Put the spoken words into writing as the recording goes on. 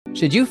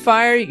Should you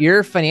fire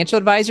your financial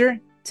advisor?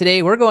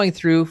 Today, we're going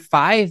through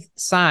 5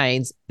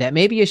 signs that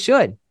maybe you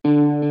should.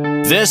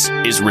 This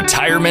is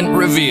Retirement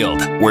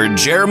Revealed, where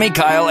Jeremy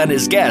Kyle and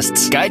his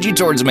guests guide you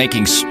towards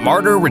making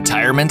smarter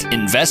retirement,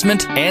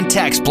 investment, and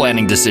tax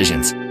planning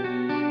decisions.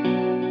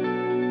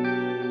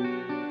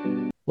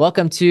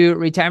 Welcome to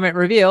Retirement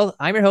Revealed.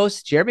 I'm your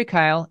host, Jeremy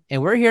Kyle,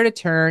 and we're here to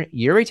turn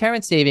your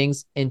retirement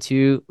savings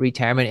into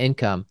retirement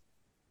income.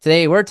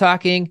 Today, we're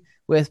talking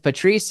with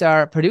Patrice,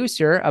 our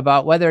producer,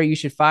 about whether you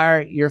should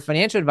fire your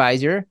financial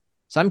advisor.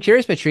 So I'm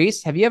curious,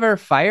 Patrice, have you ever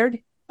fired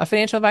a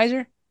financial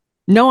advisor?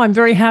 No, I'm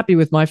very happy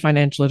with my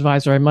financial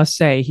advisor, I must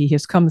say. He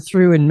has come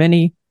through in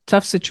many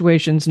tough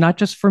situations, not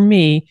just for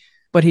me,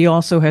 but he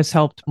also has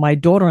helped my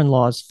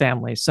daughter-in-law's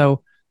family.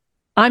 So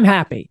I'm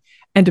happy.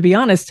 And to be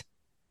honest,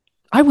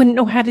 I wouldn't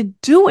know how to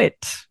do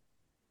it.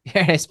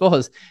 Yeah, I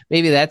suppose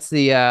maybe that's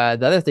the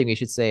other thing we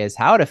should say is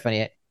how to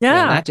finance.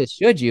 Yeah. Not just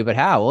should you, but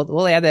how.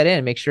 We'll add that in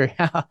and make sure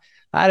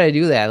how to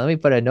do that. Let me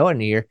put a note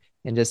in here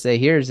and just say,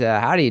 here's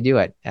how do you do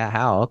it?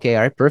 How? Okay,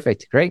 all right,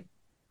 perfect, great.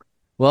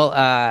 Well,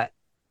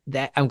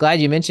 that I'm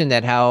glad you mentioned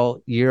that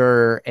how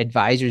your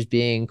advisor's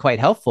being quite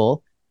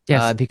helpful.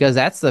 Yes. Because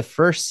that's the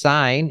first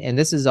sign, and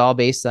this is all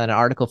based on an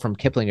article from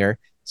Kiplinger,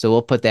 so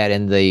we'll put that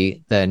in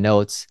the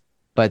notes.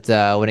 But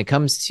when it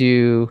comes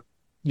to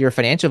your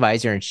financial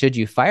advisor and should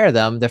you fire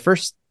them, the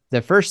first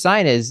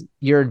sign is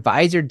your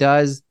advisor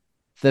does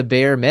the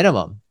bare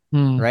minimum,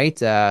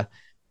 right? A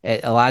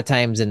lot of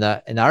times in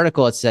the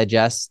article, it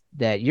suggests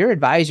that your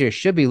advisor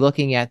should be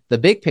looking at the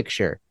big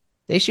picture.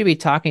 They should be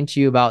talking to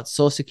you about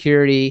Social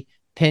Security,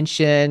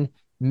 pension,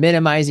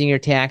 minimizing your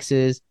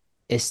taxes,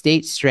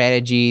 estate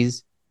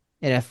strategies.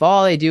 And if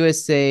all they do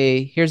is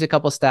say, here's a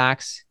couple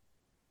stocks,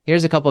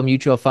 here's a couple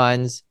mutual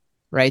funds,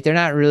 right? They're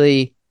not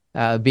really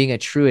being a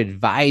true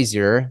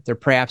advisor. They're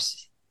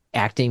perhaps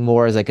acting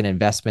more as like an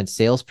investment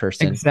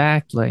salesperson.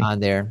 Exactly. On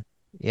there.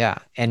 Yeah.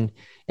 And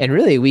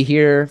really, we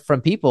hear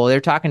from people, they're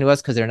talking to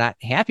us because they're not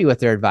happy with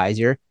their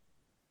advisor.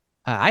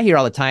 I hear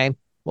all the time,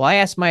 well, I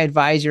asked my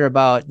advisor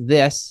about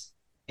this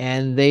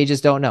and they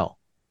just don't know.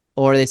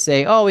 Or they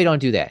say, oh, we don't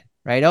do that,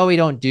 right? Oh, we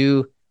don't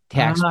do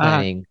tax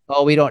planning.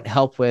 Oh, we don't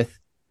help with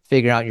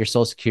figuring out your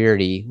Social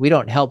Security. We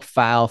don't help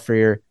file for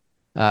your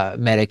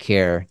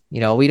Medicare.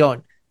 We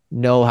don't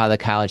know how the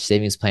college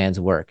savings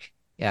plans work.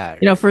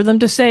 Yeah. For them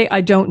to say,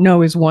 I don't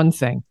know is one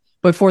thing,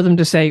 but for them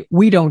to say,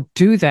 we don't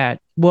do that.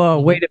 Whoa,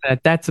 wait a minute.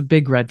 That's a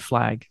big red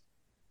flag.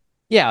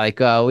 Yeah. Like,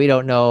 we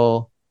don't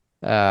know.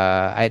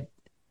 I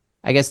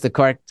guess the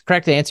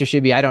correct answer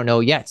should be, I don't know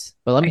yet,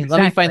 but let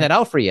me find that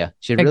out for you.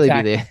 Should really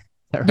be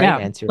the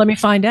right answer. Let me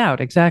find out.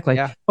 Exactly.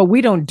 Yeah. But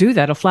we don't do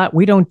that.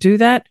 We don't do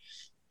that.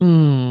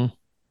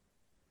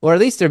 Or at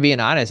least they're being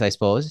honest, I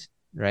suppose.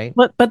 Right.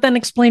 But then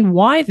explain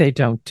why they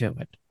don't do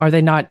it. Are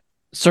they not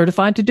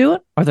certified to do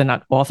it? Are they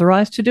not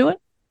authorized to do it?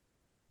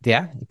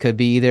 Yeah, it could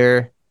be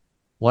either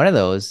one of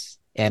those.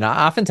 And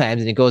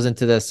oftentimes, and it goes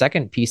into the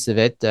second piece of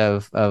it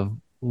of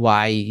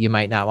why you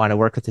might not want to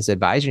work with this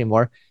advisor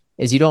anymore,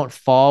 is you don't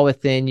fall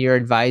within your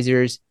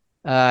advisor's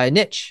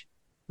niche,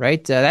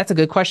 right? That's a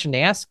good question to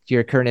ask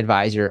your current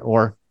advisor,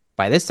 or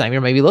by this time,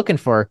 you're maybe looking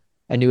for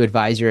a new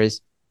advisor.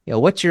 Is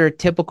what's your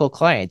typical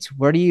clients?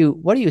 What do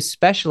you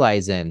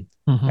specialize in?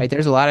 Right?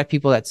 There's a lot of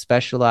people that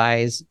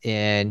specialize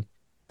in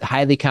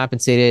highly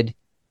compensated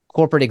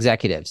corporate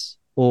executives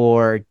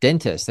or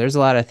dentists. There's a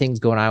lot of things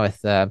going on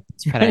with kind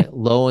of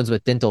loans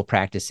with dental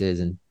practices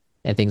and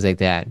things like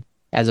that,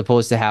 as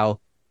opposed to how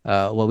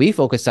what we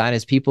focus on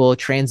is people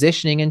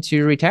transitioning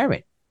into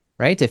retirement,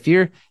 right? If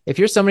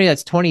you're somebody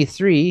that's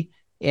 23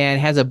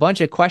 and has a bunch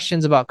of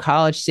questions about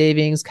college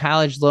savings,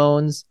 college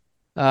loans,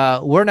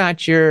 we're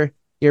not your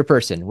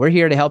person. We're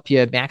here to help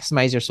you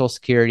maximize your Social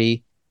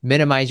Security,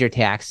 minimize your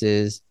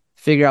taxes,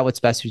 figure out what's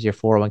best with your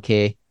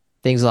 401k,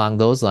 things along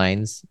those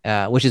lines,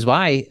 which is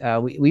why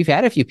we've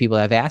had a few people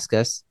that have asked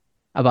us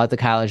about the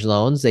college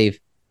loans. They've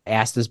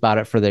asked us about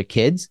it for their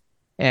kids.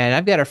 And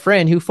I've got a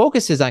friend who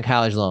focuses on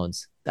college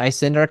loans. I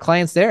send our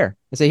clients there.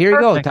 I say, here you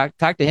go,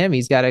 talk to him.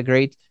 He's got a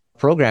great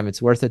program.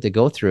 It's worth it to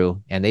go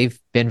through. And they've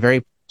been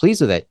very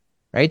pleased with it,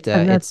 right?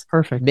 That's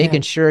perfect.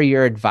 Making sure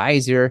your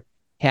advisor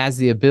has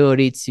the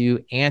ability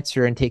to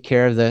answer and take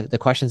care of the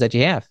questions that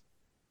you have.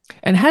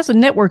 And has a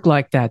network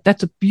like that.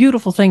 That's a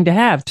beautiful thing to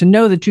have, to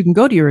know that you can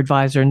go to your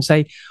advisor and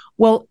say,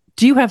 well,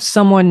 do you have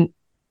someone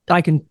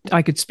I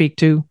could speak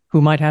to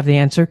who might have the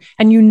answer?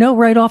 And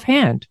right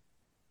offhand.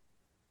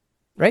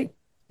 Right.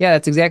 Yeah,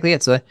 that's exactly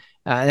it. So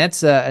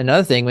that's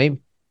another thing.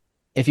 Maybe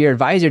if your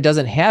advisor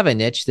doesn't have a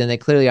niche, then they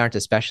clearly aren't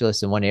a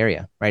specialist in one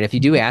area, right? If you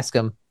do ask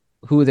them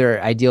who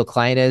their ideal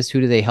client is, who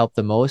do they help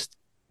the most?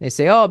 They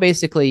say, oh,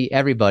 basically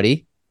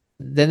everybody.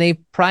 Then they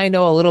probably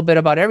know a little bit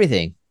about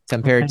everything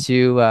compared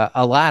to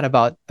a lot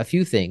about a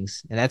few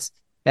things. And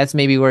that's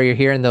maybe where you're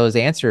hearing those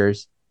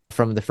answers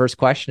from the first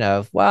question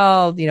of,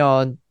 well,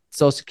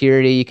 Social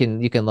Security, you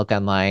can look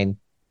online,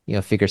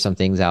 figure some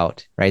things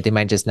out, right? They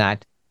might just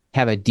not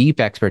have a deep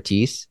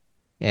expertise.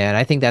 And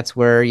I think that's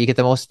where you get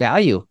the most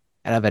value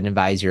out of an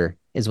advisor,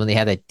 is when they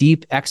have that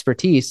deep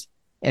expertise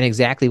in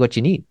exactly what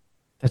you need.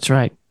 That's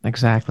right.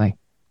 Exactly.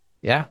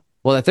 Yeah.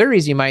 Well, the third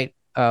reason you might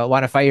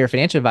want to fire your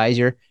financial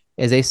advisor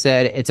is they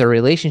said it's a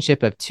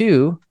relationship of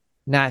two,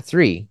 not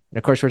three. And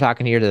of course, we're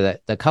talking here to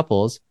the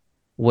couples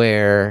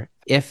where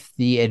if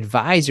the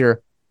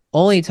advisor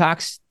only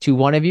talks to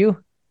one of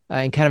you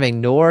and kind of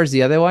ignores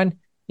the other one,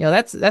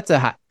 that's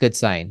a good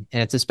sign.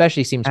 And it's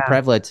especially seems Yeah.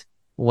 prevalent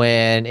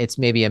when it's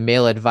maybe a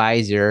male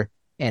advisor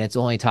and it's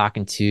only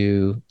talking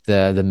to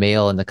the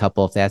male in the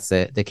couple, if that's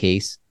the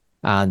case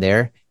on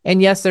there.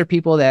 And yes, there are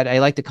people that I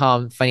like to call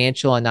them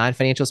financial and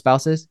non-financial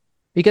spouses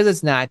because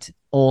it's not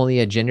only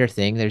a gender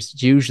thing.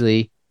 There's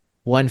usually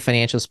one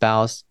financial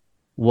spouse,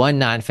 one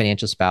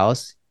non-financial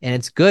spouse, and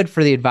it's good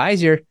for the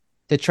advisor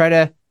to try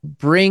to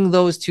bring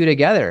those two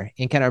together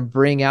and kind of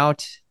bring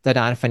out the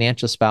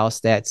non-financial spouse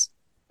that's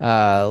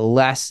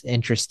less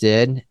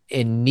interested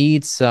and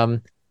needs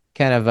some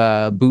kind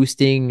of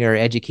boosting or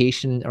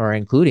education or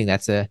including.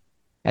 That's a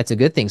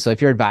good thing. So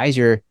if your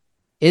advisor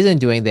isn't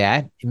doing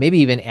that, maybe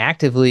even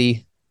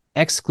actively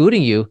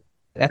excluding you,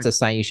 that's a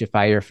sign you should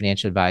fire your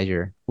financial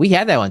advisor. We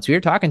had that once. We were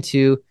talking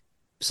to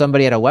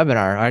somebody at a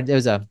webinar.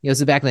 It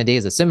was back in the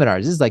days of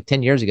seminars. This is like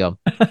 10 years ago.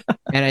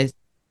 And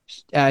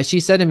she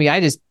said to me, I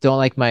just don't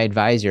like my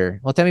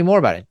advisor. Well, tell me more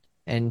about it.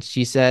 And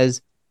she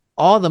says,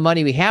 all the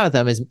money we have with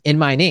them is in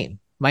my name.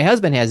 My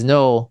husband has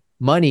no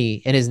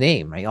money in his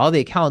name, right? All the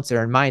accounts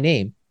are in my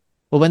name.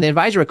 Well, when the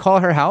advisor would call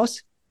her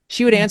house,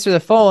 she would answer the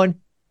phone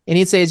and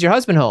he'd say, is your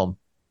husband home?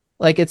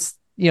 Like it's,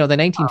 the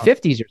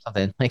 1950s or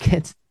something. Like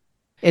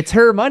it's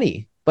her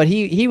money, but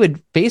he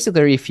would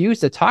basically refuse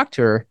to talk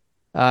to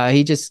her.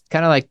 He just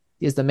kind of like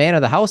is the man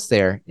of the house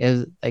there.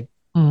 Is like,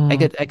 I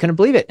couldn't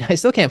believe it. I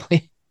still can't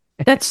believe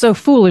it. That's so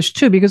foolish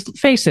too, because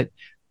face it,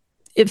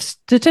 if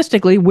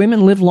statistically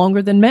women live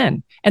longer than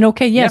men. And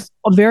okay, yes,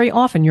 very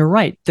often you're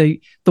right. The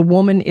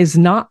woman is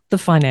not the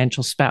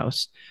financial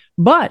spouse.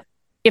 But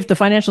if the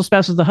financial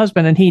spouse is the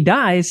husband and he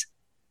dies,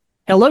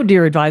 hello,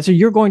 dear advisor,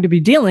 you're going to be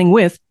dealing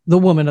with the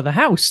woman of the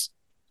house.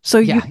 So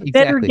you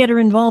better get her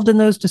involved in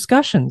those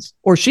discussions,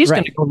 or she's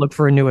going to go look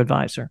for a new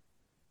advisor.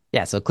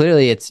 Yeah. So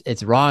clearly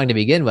it's wrong to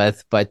begin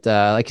with. But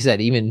like you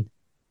said, even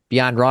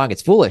beyond wrong,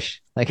 it's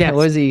foolish. Like,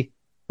 what is he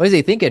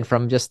thinking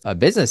from just a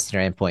business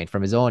standpoint,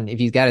 from his own, if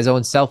he's got his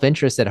own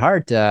self-interest at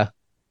heart,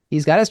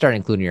 he's got to start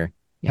including her.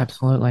 Yeah.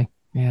 Absolutely.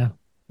 Yeah.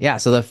 Yeah.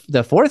 So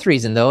the fourth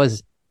reason though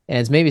is, and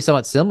it's maybe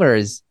somewhat similar,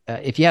 is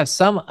if you have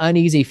some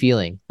uneasy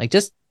feeling, like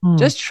just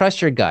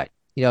trust your gut.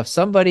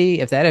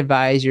 If that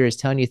advisor is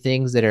telling you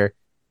things that are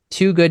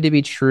too good to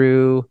be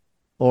true,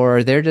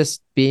 or they're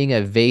just being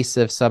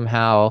evasive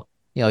somehow,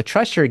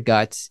 trust your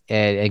guts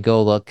and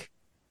go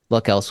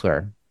look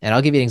elsewhere. And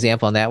I'll give you an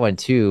example on that one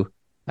too.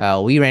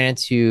 We ran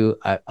into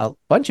a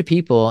bunch of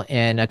people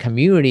in a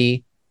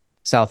community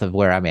south of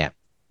where I'm at.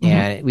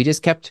 And we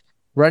just kept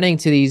running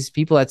to these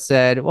people that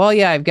said, well,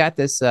 yeah, I've got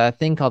this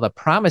thing called a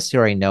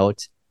promissory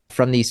note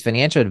from these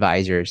financial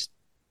advisors.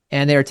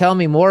 And they were telling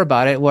me more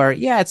about it where,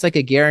 it's like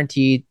a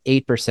guaranteed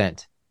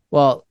 8%.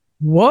 Well,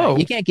 whoa,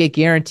 you can't get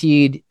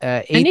guaranteed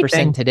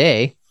 8%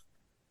 today.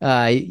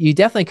 You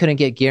definitely couldn't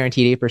get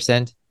guaranteed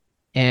 8%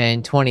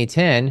 in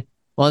 2010.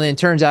 Well, then it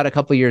turns out a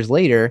couple of years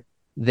later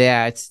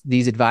that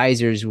these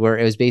advisors it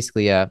was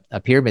basically a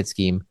pyramid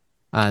scheme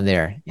on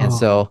there. And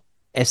so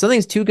if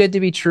something's too good to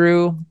be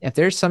true, if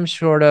there's some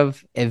sort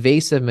of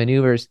evasive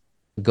maneuvers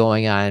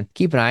going on,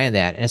 keep an eye on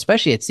that. And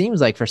especially it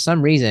seems like for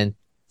some reason,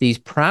 these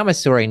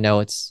promissory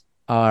notes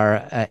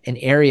are an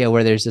area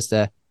where there's just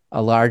a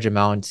large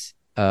amount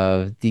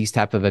of these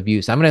type of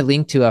abuse. I'm going to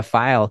link to a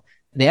file.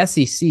 The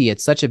SEC,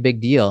 it's such a big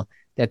deal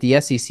that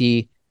the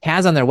SEC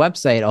has on their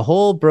website a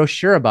whole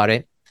brochure about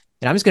it.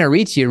 And I'm just going to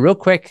read to you real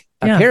quick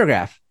a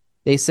paragraph.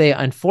 They say,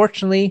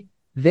 unfortunately,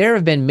 there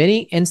have been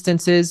many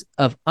instances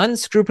of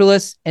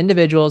unscrupulous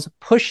individuals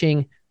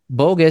pushing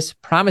bogus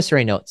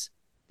promissory notes.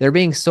 They're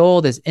being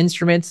sold as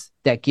instruments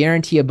that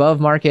guarantee above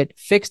market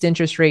fixed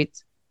interest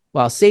rates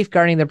while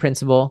safeguarding the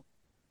principal.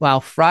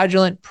 While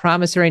fraudulent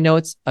promissory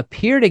notes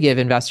appear to give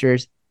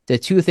investors the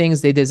two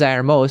things they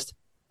desire most,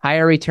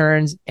 higher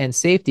returns and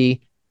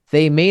safety,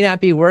 they may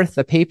not be worth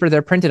the paper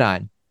they're printed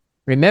on.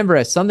 Remember,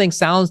 if something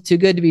sounds too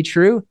good to be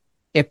true,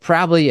 it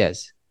probably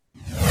is.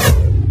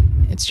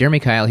 It's Jeremy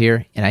Kyle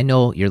here, and I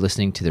know you're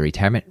listening to the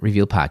Retirement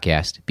Revealed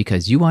podcast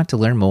because you want to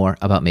learn more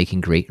about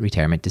making great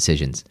retirement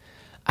decisions.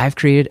 I've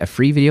created a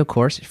free video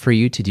course for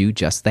you to do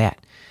just that.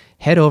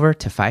 Head over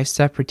to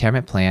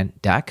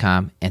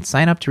 5stepretirementplan.com and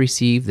sign up to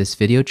receive this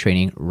video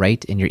training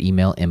right in your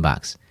email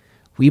inbox.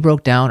 We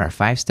broke down our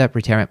 5-step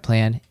retirement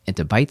plan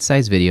into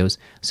bite-sized videos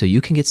so you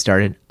can get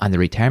started on the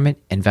retirement,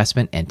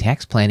 investment, and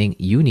tax planning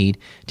you need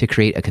to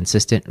create a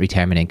consistent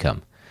retirement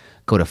income.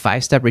 Go to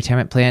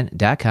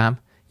 5stepretirementplan.com,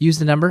 use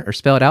the number or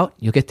spell it out.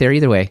 You'll get there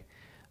either way.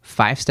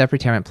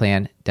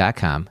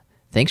 5stepretirementplan.com.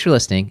 Thanks for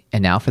listening.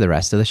 And now for the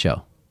rest of the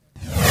show.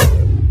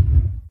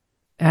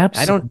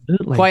 Absolutely. I don't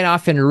quite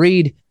often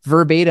read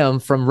verbatim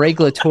from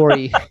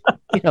regulatory,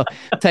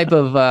 type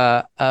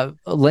of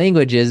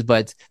languages,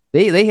 but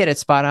they hit it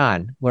spot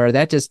on where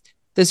that just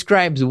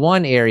describes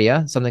one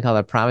area, something called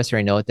a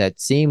promissory note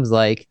that seems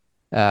like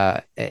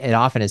it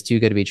often is too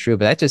good to be true.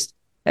 But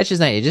that's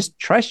just not. You just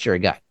trust your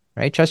gut,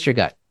 right? Trust your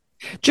gut.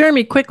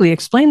 Jeremy, quickly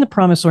explain the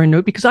promissory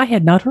note because I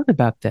had not heard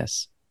about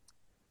this.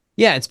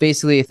 Yeah, it's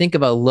basically think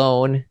of a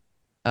loan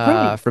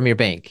Right. from your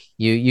bank.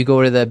 You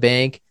go to the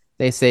bank,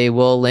 they say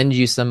we'll lend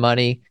you some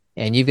money,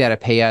 and you've got to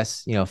pay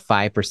us,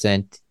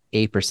 5%,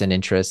 8%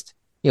 interest,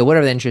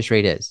 whatever the interest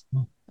rate is.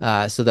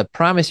 So the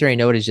promissory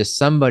note is just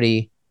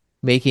somebody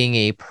making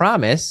a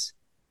promise,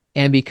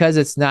 and because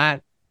it's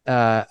not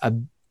a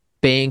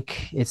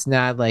bank, it's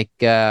not like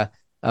a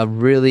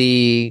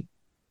really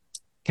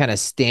kind of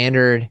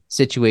standard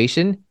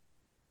situation.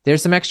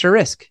 There's some extra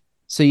risk,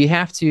 so you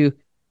have to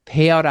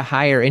pay out a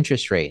higher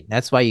interest rate.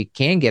 That's why you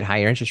can get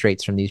higher interest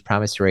rates from these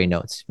promissory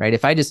notes, right?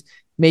 If I just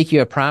make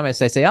you a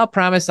promise, I say, I'll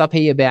promise I'll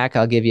pay you back.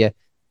 I'll give you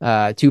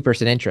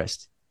 2%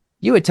 interest.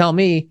 You would tell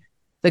me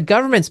the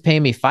government's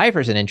paying me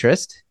 5%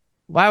 interest.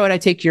 Why would I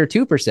take your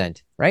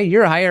 2%, right?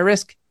 You're a higher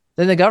risk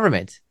than the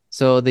government.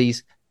 So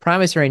these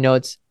promissory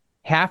notes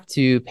have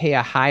to pay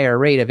a higher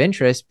rate of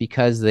interest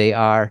because they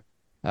are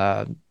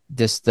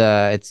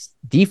it's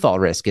default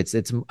risk. It's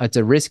a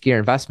riskier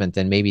investment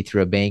than maybe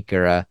through a bank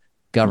or a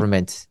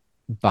government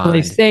bond. Well,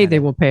 they say they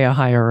will pay a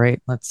higher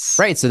rate.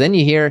 Right. So then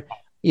you hear,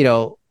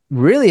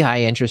 really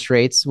high interest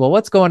rates. Well,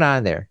 what's going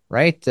on there,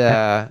 right?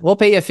 We'll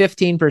pay you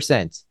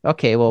 15%.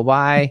 Okay, well,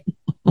 why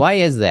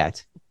is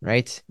that,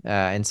 right?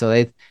 And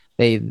so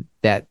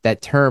that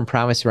term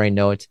promissory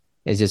note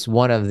is just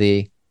one of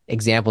the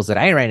examples that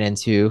I ran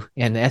into,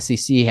 and the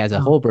SEC has a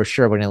whole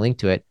brochure. We're going to link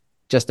to it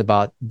just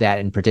about that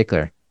in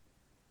particular.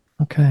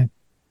 Okay.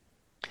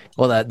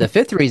 Well, the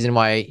fifth reason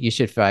why you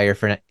should fire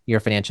your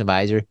financial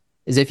advisor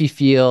is if you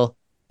feel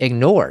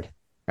ignored,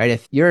 right?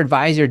 If your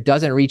advisor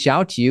doesn't reach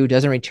out to you,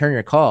 doesn't return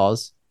your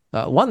calls,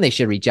 one, they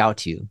should reach out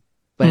to you,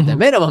 but at the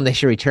minimum, they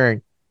should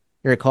return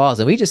your calls.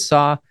 And we just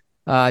saw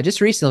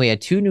just recently, we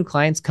had 2 new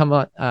clients come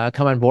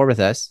on board with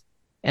us,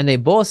 and they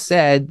both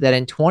said that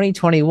in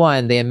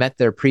 2021 they had met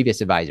their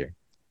previous advisor.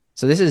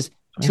 So this is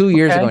 2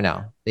 years ago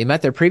now. They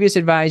met their previous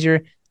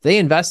advisor. They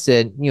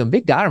invested,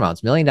 big dollar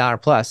amounts, $1 million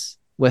plus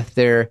with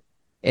their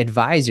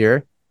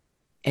advisor.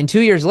 And 2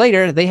 years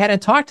later, they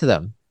hadn't talked to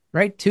them,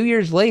 right? 2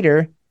 years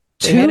later,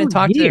 they hadn't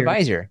talked to their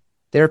advisor.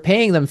 They were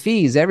paying them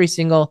fees every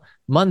single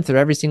month or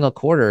every single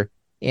quarter,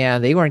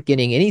 and they weren't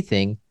getting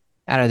anything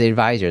out of the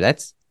advisor.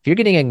 If you're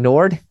getting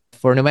ignored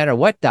for no matter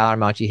what dollar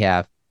amount you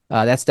have,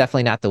 that's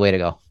definitely not the way to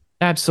go.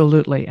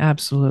 Absolutely.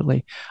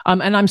 Absolutely.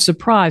 And I'm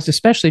surprised,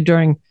 especially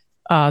during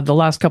the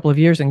last couple of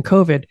years in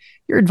COVID,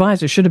 your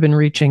advisor should have been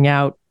reaching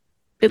out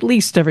at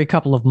least every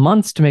couple of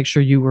months to make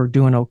sure you were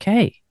doing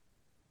okay.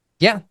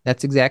 Yeah,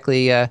 that's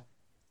exactly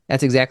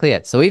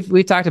it. So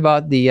we've talked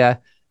about the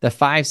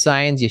 5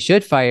 signs you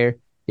should fire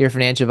your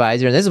financial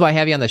advisor, and this is why I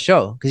have you on the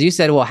show, because you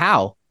said, well,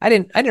 how? I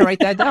didn't write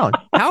that down.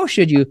 How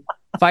should you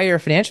fire a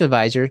financial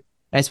advisor? And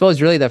I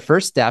suppose really the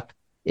first step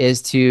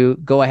is to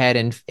go ahead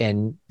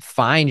and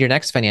find your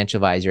next financial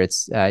advisor.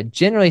 It's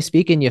generally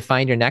speaking, you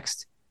find your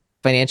next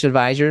financial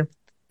advisor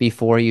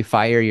before you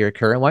fire your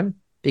current one,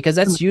 because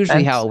that's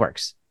usually how it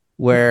works,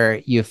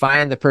 where you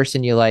find the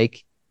person you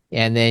like,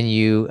 and then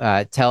you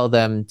tell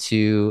them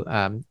to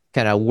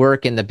kind of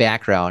work in the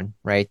background,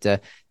 right?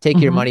 Take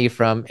your money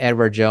from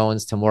Edward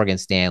Jones to Morgan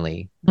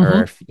Stanley,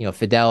 or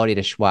Fidelity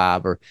to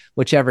Schwab, or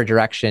whichever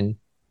direction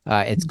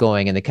it's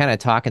going, and they kind of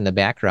talk in the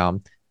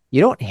background.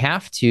 You don't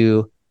have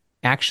to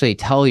actually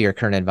tell your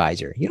current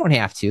advisor. You don't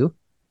have to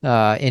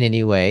in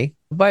any way,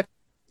 but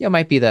it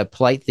might be the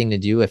polite thing to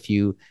do if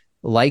you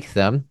like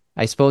them.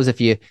 I suppose if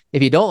you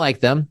don't like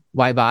them,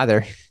 why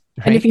bother?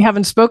 Right? And if you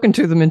haven't spoken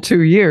to them in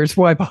 2 years,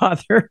 why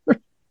bother?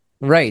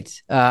 Right.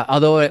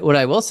 Although what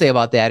I will say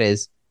about that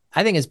is,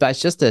 I think it's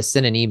best just to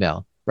send an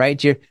email,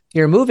 right?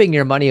 You're moving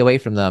your money away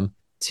from them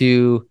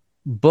to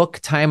book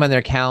time on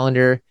their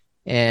calendar,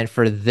 and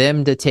for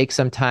them to take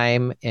some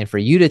time, and for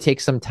you to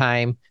take some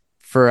time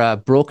for a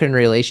broken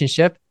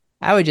relationship.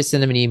 I would just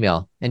send them an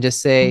email and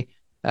just say,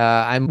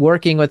 I'm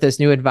working with this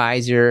new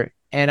advisor,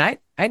 and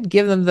I'd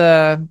give them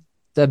the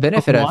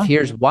benefit of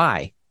here's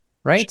why,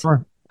 right?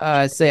 Sure.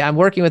 Say, I'm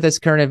working with this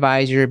current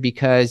advisor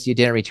because you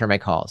didn't return my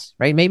calls,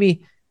 right?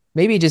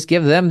 Maybe just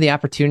give them the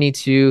opportunity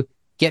to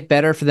get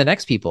better for the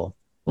next people.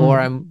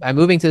 Or I'm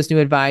moving to this new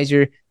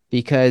advisor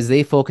because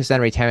they focus on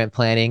retirement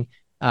planning,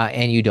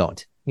 and you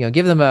don't.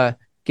 Give them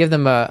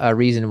a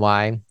reason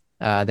why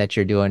that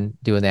you're doing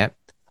that.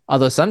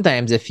 Although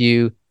sometimes if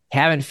you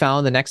haven't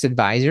found the next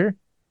advisor,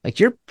 like,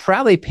 you're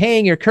probably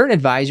paying your current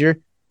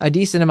advisor a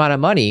decent amount of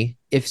money,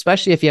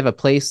 especially if you have a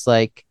place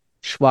like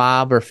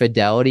Schwab or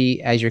Fidelity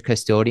as your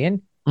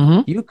custodian.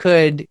 You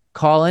could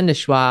call into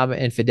Schwab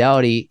and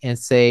Fidelity and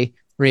say,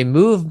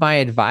 remove my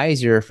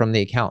advisor from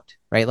the account,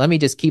 right? Let me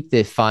just keep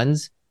the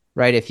funds,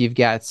 right? If you've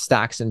got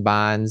stocks and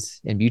bonds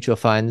and mutual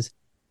funds,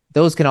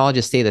 those can all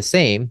just stay the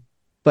same,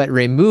 but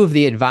remove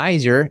the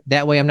advisor.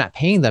 That way I'm not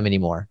paying them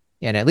anymore.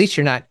 And at least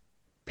you're not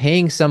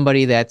paying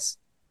somebody that's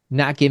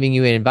not giving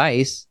you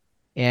advice,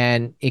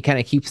 and it kind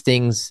of keeps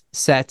things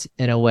set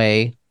in a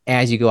way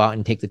as you go out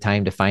and take the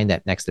time to find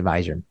that next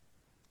advisor.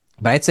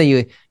 But I'd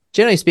say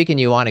generally speaking,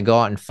 you want to go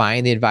out and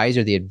find the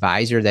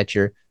advisor that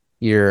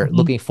you're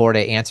looking for to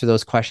answer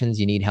those questions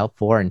you need help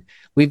for. And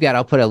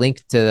I'll put a link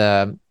to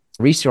the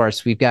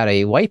resource. We've got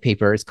a white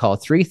paper. It's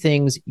called 3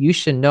 Things You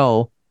Should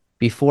Know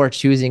Before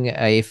Choosing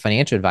a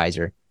Financial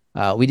Advisor.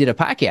 We did a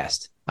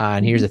podcast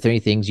on here's the 3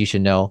 things you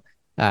should know.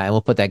 And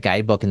we'll put that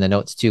guidebook in the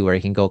notes too, where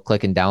you can go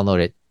click and download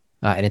it.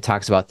 And it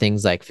talks about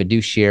things like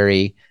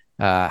fiduciary.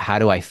 How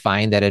do I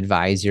find that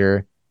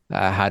advisor?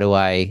 How do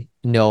I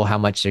know how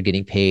much they're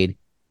getting paid?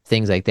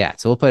 Things like that.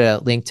 So we'll put a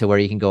link to where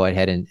you can go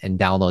ahead and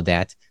download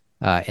that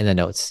in the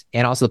notes,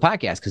 and also the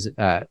podcast, because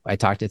I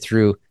talked it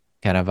through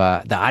kind of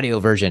the audio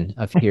version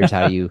of here's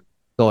how you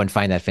go and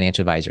find that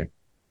financial advisor.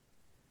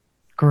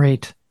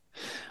 Great.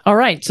 All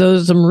right. So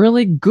there's some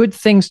really good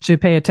things to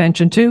pay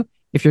attention to.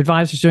 If your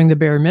advisor's doing the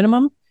bare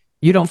minimum,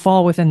 you don't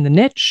fall within the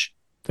niche.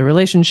 The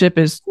relationship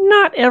is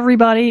not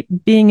everybody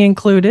being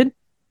included.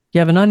 You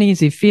have an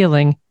uneasy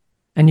feeling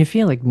and you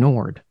feel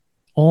ignored.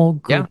 All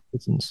good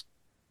reasons.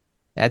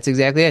 That's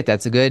exactly it.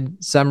 That's a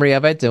good summary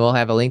of it. And we'll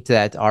have a link to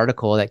that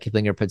article that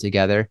Kiplinger put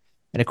together.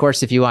 And of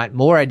course, if you want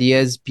more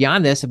ideas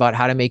beyond this about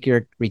how to make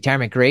your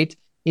retirement great,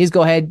 you just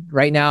go ahead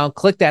right now,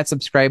 click that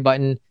subscribe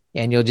button,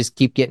 and you'll just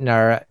keep getting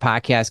our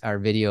podcast, our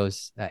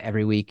videos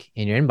every week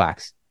in your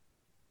inbox.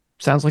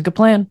 Sounds like a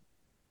plan.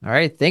 All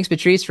right. Thanks,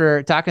 Patrice,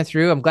 for talking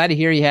through. I'm glad to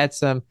hear you had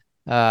some,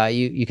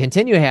 you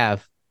continue to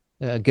have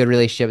a good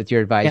relationship with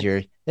your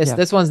advisor.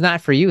 This one's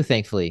not for you,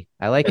 thankfully.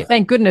 I like it.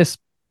 Thank goodness,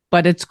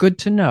 but it's good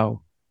to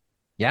know.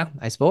 Yeah,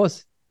 I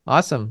suppose.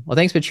 Awesome. Well,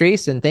 thanks,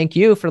 Patrice. And thank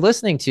you for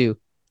listening to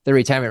the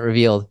Retirement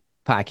Revealed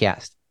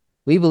podcast.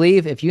 We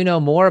believe if you know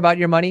more about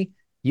your money,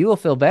 you will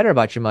feel better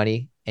about your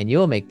money and you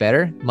will make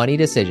better money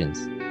decisions.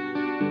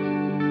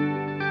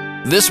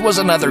 This was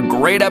another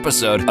great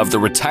episode of the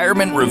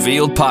Retirement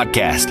Revealed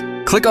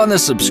podcast. Click on the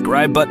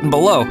subscribe button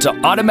below to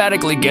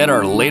automatically get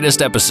our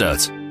latest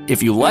episodes.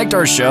 If you liked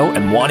our show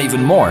and want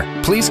even more,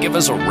 please give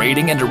us a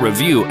rating and a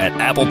review at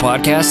Apple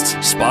Podcasts,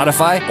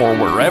 Spotify, or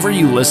wherever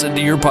you listen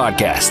to your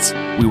podcasts.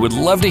 We would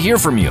love to hear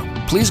from you.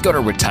 Please go to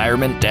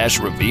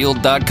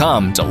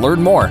retirement-revealed.com to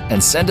learn more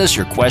and send us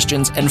your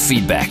questions and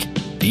feedback.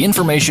 The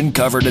information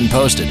covered and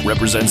posted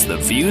represents the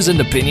views and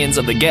opinions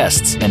of the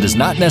guests and does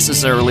not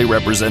necessarily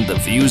represent the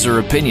views or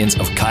opinions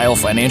of Kyle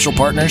Financial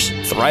Partners,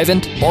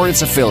 Thrivent, or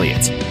its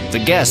affiliates.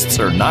 The guests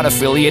are not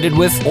affiliated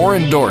with or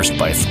endorsed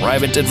by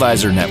Thrivent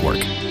Advisor Network.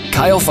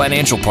 Kyle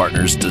Financial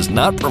Partners does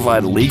not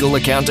provide legal,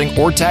 accounting,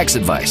 or tax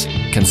advice.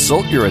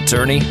 Consult your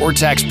attorney or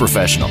tax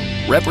professional.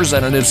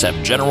 Representatives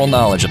have general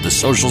knowledge of the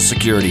Social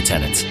Security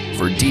tenets.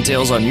 For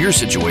details on your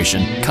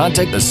situation,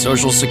 contact the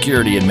Social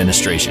Security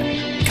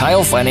Administration.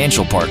 Kyle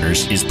Financial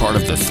Partners is part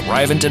of the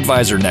Thrivent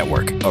Advisor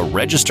Network, a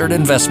registered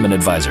investment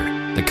advisor.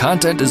 The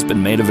content has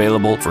been made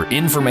available for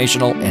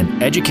informational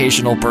and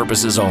educational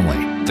purposes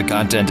only. The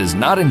content is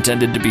not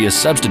intended to be a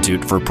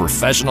substitute for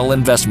professional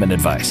investment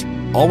advice.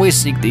 Always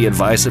seek the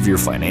advice of your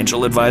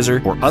financial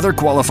advisor or other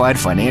qualified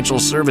financial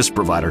service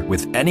provider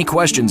with any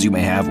questions you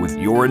may have with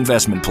your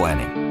investment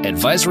planning.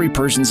 Advisory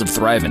persons of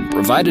Thrivent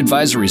provide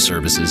advisory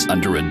services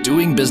under a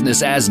doing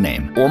business as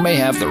name or may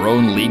have their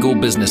own legal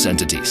business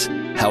entities.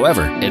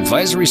 However,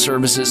 advisory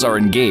services are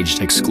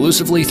engaged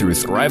exclusively through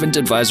Thrivent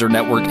Advisor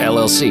Network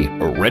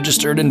LLC, a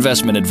registered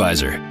investment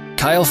advisor.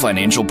 Kyle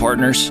Financial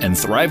Partners and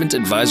Thrivent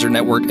Advisor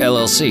Network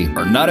LLC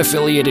are not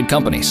affiliated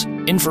companies.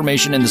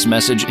 Information in this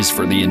message is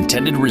for the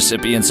intended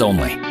recipients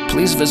only.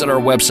 Please visit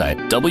our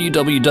website,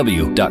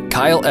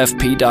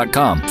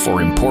 www.kylefp.com,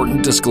 for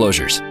important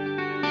disclosures.